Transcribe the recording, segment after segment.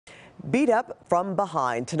Beat up from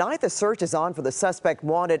behind. Tonight, the search is on for the suspect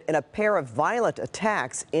wanted in a pair of violent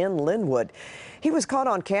attacks in Lynwood. He was caught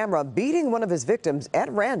on camera beating one of his victims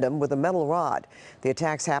at random with a metal rod. The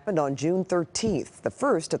attacks happened on June 13th, the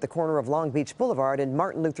first at the corner of Long Beach Boulevard and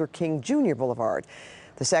Martin Luther King Jr. Boulevard.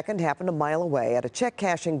 The second happened a mile away at a check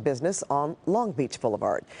cashing business on Long Beach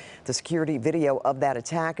Boulevard. The security video of that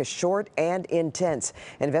attack is short and intense.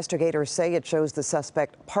 Investigators say it shows the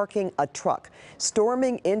suspect parking a truck,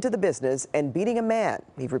 storming into the business and beating a man.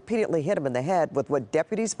 He repeatedly hit him in the head with what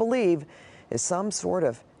deputies believe is some sort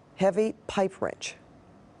of heavy pipe wrench.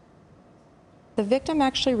 The victim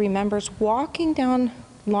actually remembers walking down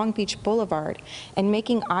Long Beach Boulevard and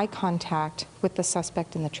making eye contact with the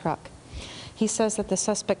suspect in the truck. He says that the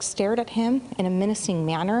suspect stared at him in a menacing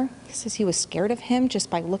manner. He says he was scared of him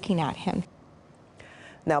just by looking at him.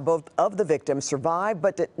 Now, both of the victims survived,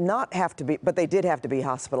 but they did have to be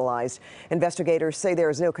hospitalized. Investigators say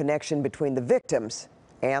there is no connection between the victims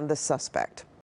and the suspect.